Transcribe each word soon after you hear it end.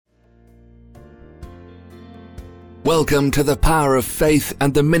Welcome to the Power of Faith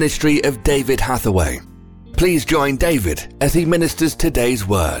and the ministry of David Hathaway. Please join David as he ministers today's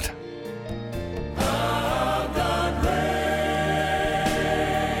word.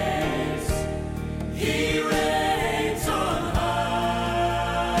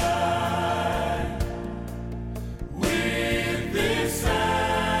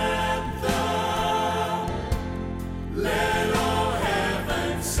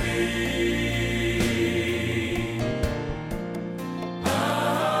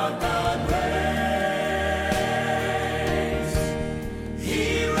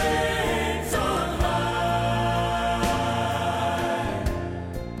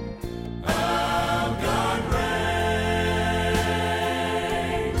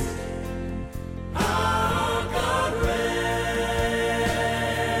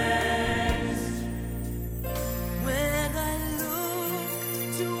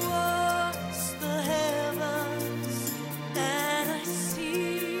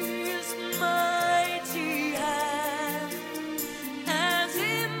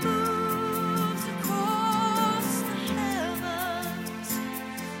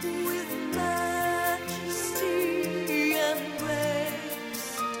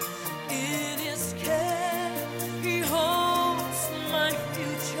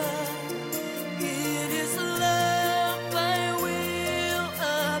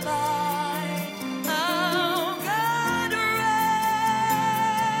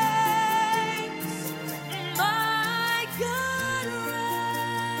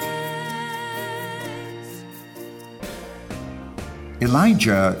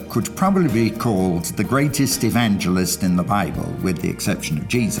 Elijah could probably be called the greatest evangelist in the Bible, with the exception of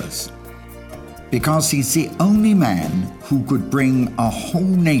Jesus, because he's the only man who could bring a whole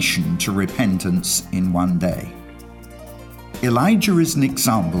nation to repentance in one day. Elijah is an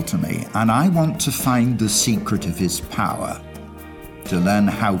example to me, and I want to find the secret of his power, to learn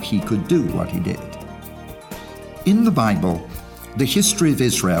how he could do what he did. In the Bible, the history of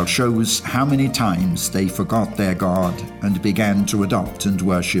Israel shows how many times they forgot their God and began to adopt and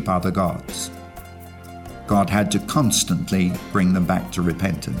worship other gods. God had to constantly bring them back to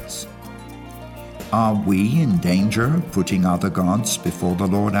repentance. Are we in danger of putting other gods before the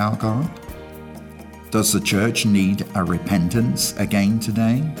Lord our God? Does the church need a repentance again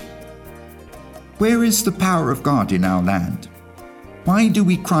today? Where is the power of God in our land? Why do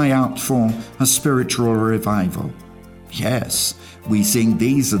we cry out for a spiritual revival? Yes, we sing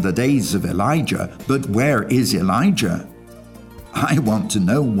these are the days of Elijah, but where is Elijah? I want to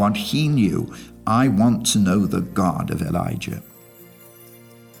know what he knew. I want to know the God of Elijah.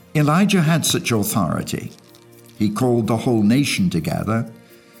 Elijah had such authority. He called the whole nation together.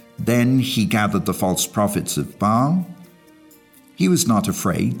 Then he gathered the false prophets of Baal. He was not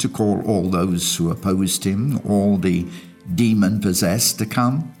afraid to call all those who opposed him, all the demon-possessed, to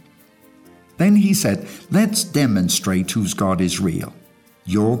come. Then he said, let's demonstrate whose God is real,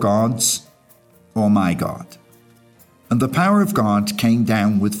 your God's or my God. And the power of God came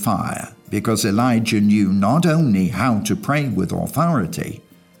down with fire, because Elijah knew not only how to pray with authority,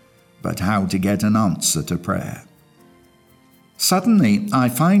 but how to get an answer to prayer. Suddenly, I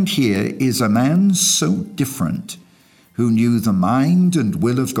find here is a man so different, who knew the mind and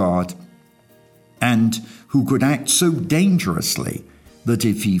will of God, and who could act so dangerously that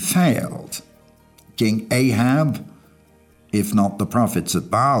if he failed, King Ahab, if not the prophets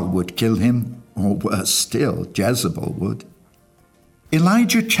of Baal, would kill him, or worse still, Jezebel would.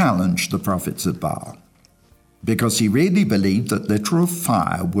 Elijah challenged the prophets of Baal because he really believed that literal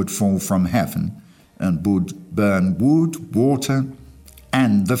fire would fall from heaven and would burn wood, water,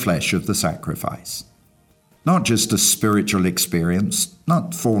 and the flesh of the sacrifice. Not just a spiritual experience,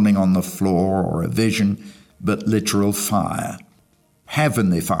 not falling on the floor or a vision, but literal fire,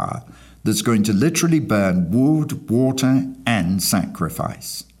 heavenly fire, that's going to literally burn wood, water, and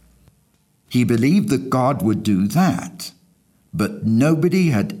sacrifice. He believed that God would do that, but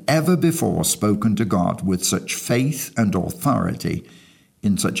nobody had ever before spoken to God with such faith and authority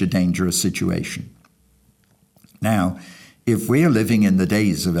in such a dangerous situation. Now, if we're living in the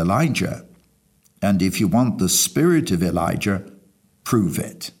days of Elijah, and if you want the spirit of Elijah, prove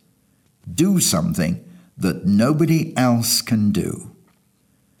it. Do something that nobody else can do.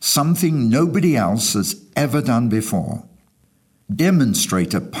 Something nobody else has ever done before.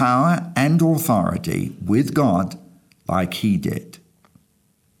 Demonstrate a power and authority with God like he did.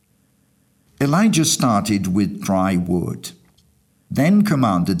 Elijah started with dry wood, then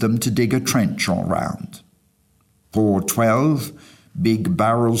commanded them to dig a trench all round. Pour 12 big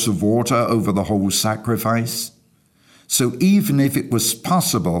barrels of water over the whole sacrifice. So even if it was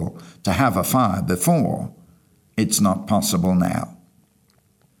possible to have a fire before, It's not possible now.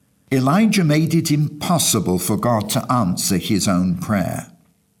 Elijah made it impossible for God to answer his own prayer.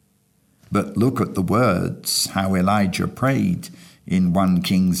 But look at the words, how Elijah prayed in 1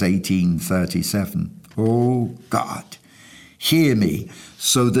 Kings 18:37. "Oh God, hear me,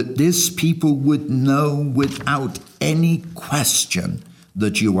 so that this people would know without any question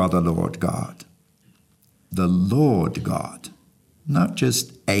that you are the Lord God." The Lord God, not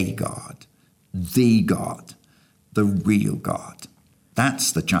just a God, the God, the real God.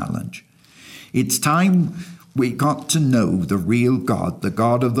 That's the challenge. It's time we got to know the real God, the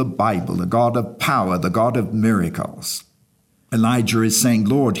God of the Bible, the God of power, the God of miracles. Elijah is saying,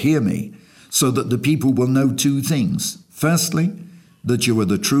 "Lord, hear me, so that the people will know two things. Firstly, that you are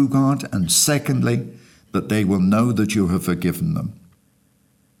the true God, and secondly, that they will know that you have forgiven them."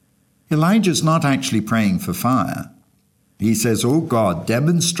 Elijah's not actually praying for fire. He says, "Oh God,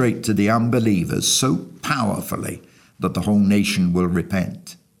 demonstrate to the unbelievers so powerfully that the whole nation will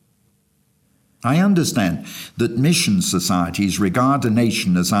repent." I understand that mission societies regard a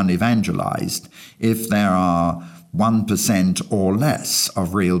nation as unevangelized if there are 1% or less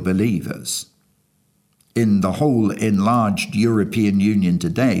of real believers. In the whole enlarged European Union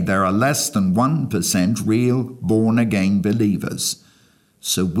today, there are less than 1% real born-again believers.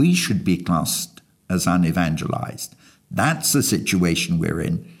 So we should be classed as unevangelized. That's the situation we're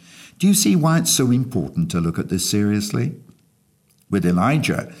in. Do you see why it's so important to look at this seriously? With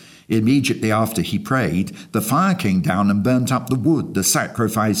Elijah, immediately after he prayed, the fire came down and burnt up the wood, the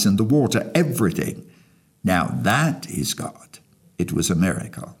sacrifice and the water, everything. Now that is God. It was a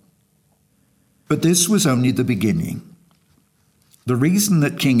miracle. But this was only the beginning. The reason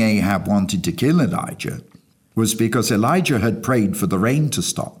that King Ahab wanted to kill Elijah was because Elijah had prayed for the rain to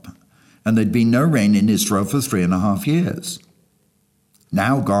stop, and there'd been no rain in Israel for 3.5 years.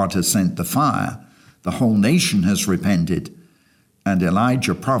 Now God has sent the fire, the whole nation has repented, and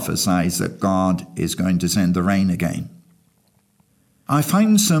Elijah prophesies that God is going to send the rain again. I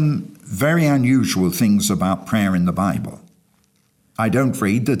find some very unusual things about prayer in the Bible. I don't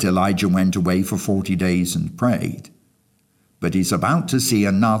read that Elijah went away for 40 days and prayed, but he's about to see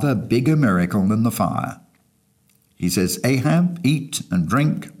another bigger miracle than the fire. He says, "Ahab, eat and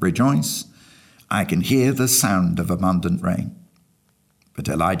drink, rejoice. I can hear the sound of abundant rain." But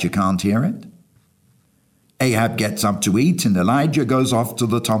Elijah can't hear it. Ahab gets up to eat, and Elijah goes off to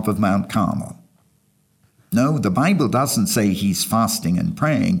the top of Mount Carmel. No, the Bible doesn't say he's fasting and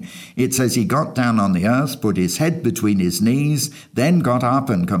praying. It says he got down on the earth, put his head between his knees, then got up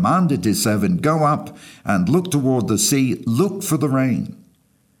and commanded his servant, "Go up and look toward the sea, look for the rain."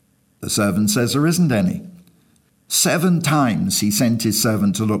 The servant says there isn't any. 7 times he sent his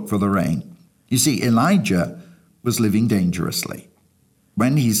servant to look for the rain. You see, Elijah was living dangerously.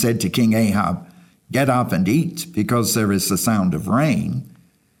 When he said to King Ahab, "Get up and eat, because there is the sound of rain,"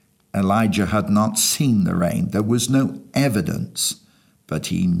 Elijah had not seen the rain. There was no evidence, but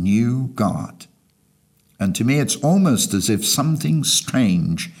he knew God. And to me, it's almost as if something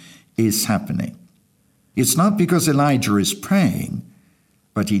strange is happening. It's not because Elijah is praying,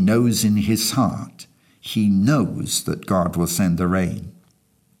 but he knows in his heart, he knows that God will send the rain.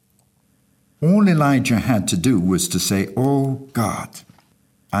 All Elijah had to do was to say, "Oh God,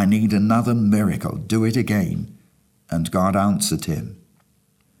 I need another miracle. Do it again." And God answered him.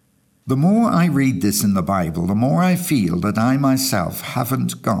 The more I read this in the Bible, the more I feel that I myself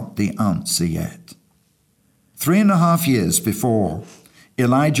haven't got the answer yet. 3.5 years before,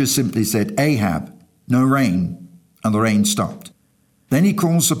 Elijah simply said, "Ahab, no rain," and the rain stopped. Then he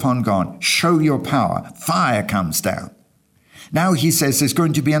calls upon God, "Show your power." Fire comes down. Now he says there's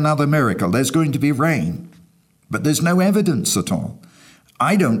going to be another miracle. There's going to be rain. But there's no evidence at all.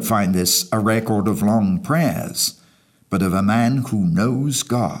 I don't find this a record of long prayers, but of a man who knows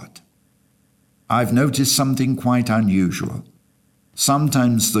God. I've noticed something quite unusual.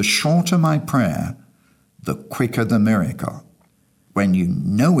 Sometimes the shorter my prayer, the quicker the miracle. When you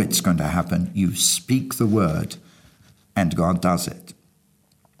know it's going to happen, you speak the word, and God does it.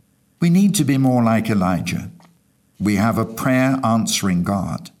 We need to be more like Elijah. We have a prayer-answering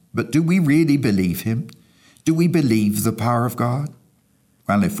God, but do we really believe him? Do we believe the power of God?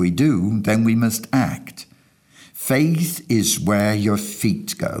 Well, if we do, then we must act. Faith is where your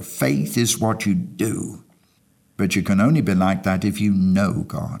feet go. Faith is what you do. But you can only be like that if you know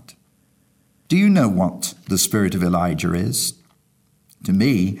God. Do you know what the spirit of Elijah is? To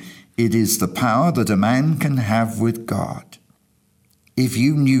me, it is the power that a man can have with God. If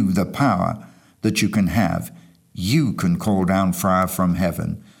you knew the power that you can have, you can call down fire from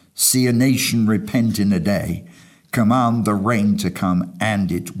heaven, see a nation repent in a day, command the rain to come,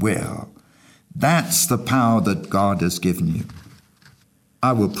 and it will. That's the power that God has given you.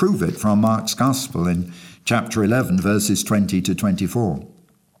 I will prove it from Mark's Gospel in chapter 11, verses 20 to 24.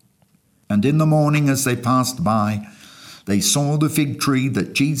 And in the morning as they passed by, they saw the fig tree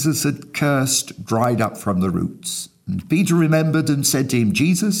that Jesus had cursed dried up from the roots. And Peter remembered and said to him,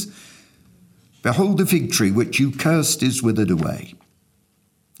 Jesus, behold, the fig tree which you cursed is withered away.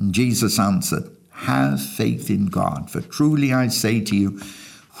 And Jesus answered, have faith in God, for truly I say to you,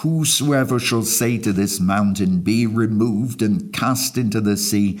 whosoever shall say to this mountain, be removed and cast into the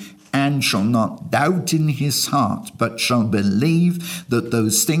sea, and shall not doubt in his heart, but shall believe that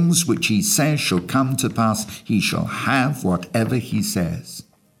those things which he says shall come to pass, he shall have whatever he says.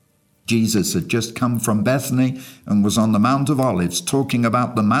 Jesus had just come from Bethany and was on the Mount of Olives, talking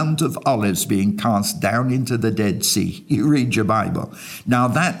about the Mount of Olives being cast down into the Dead Sea. You read your Bible. Now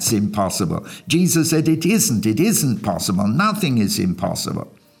that's impossible. Jesus said it isn't possible. Nothing is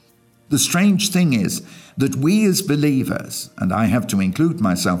impossible. The strange thing is that we as believers, and I have to include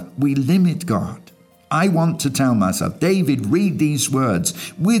myself, we limit God. I want to tell myself, David, read these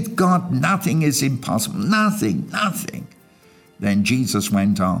words. With God, nothing is impossible. Nothing. Then Jesus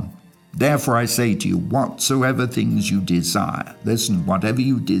went on. Therefore I say to you, whatsoever things you desire, listen, whatever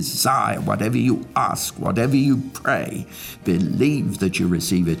you desire, whatever you ask, whatever you pray, believe that you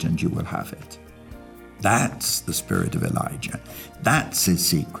receive it and you will have it. That's the spirit of Elijah. That's his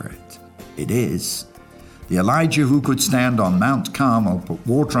secret. It is. The Elijah who could stand on Mount Carmel, put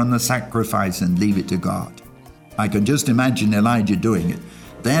water on the sacrifice and leave it to God. I can just imagine Elijah doing it.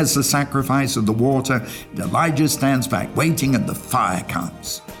 There's the sacrifice of the water. Elijah stands back waiting and the fire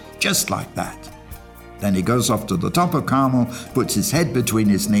comes. Just like that. Then he goes off to the top of Carmel, puts his head between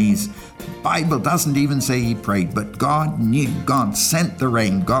his knees. The Bible doesn't even say he prayed, but God knew. God sent the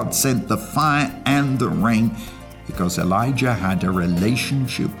rain. God sent the fire and the rain because Elijah had a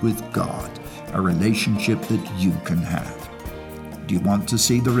relationship with God, a relationship that you can have. Do you want to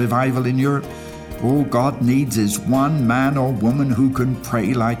see the revival in Europe? All God needs is one man or woman who can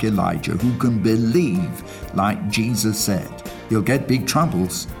pray like Elijah, who can believe like Jesus said. You'll get big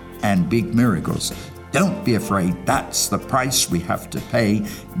troubles and big miracles. Don't be afraid. That's the price we have to pay.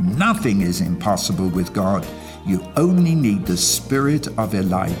 Nothing is impossible with God. You only need the spirit of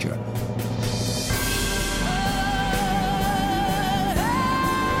Elijah.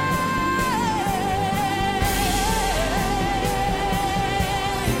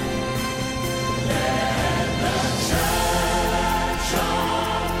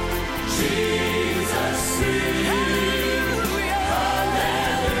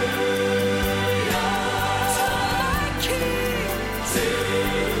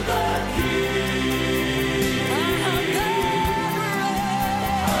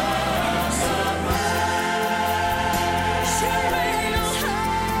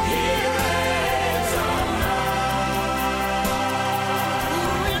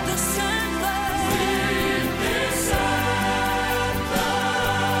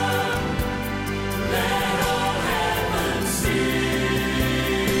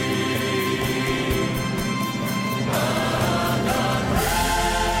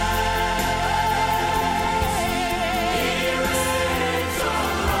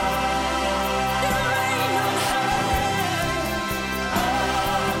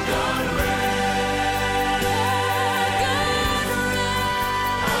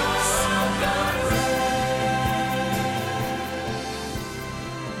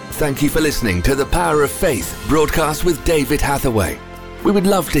 Thank you for listening to The Power of Faith, broadcast with David Hathaway. We would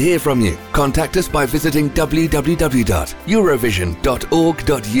love to hear from you. Contact us by visiting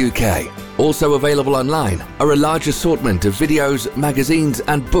www.eurovision.org.uk. Also available online are a large assortment of videos, magazines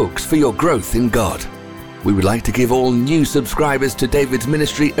and books for your growth in God. We would like to give all new subscribers to David's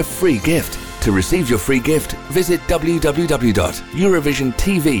ministry a free gift. To receive your free gift, visit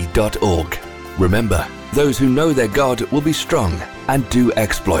www.eurovisiontv.org. Remember, those who know their God will be strong and do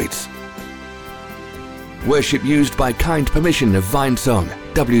exploits. Worship used by kind permission of Vinesong,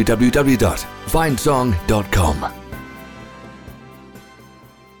 www.vinesong.com.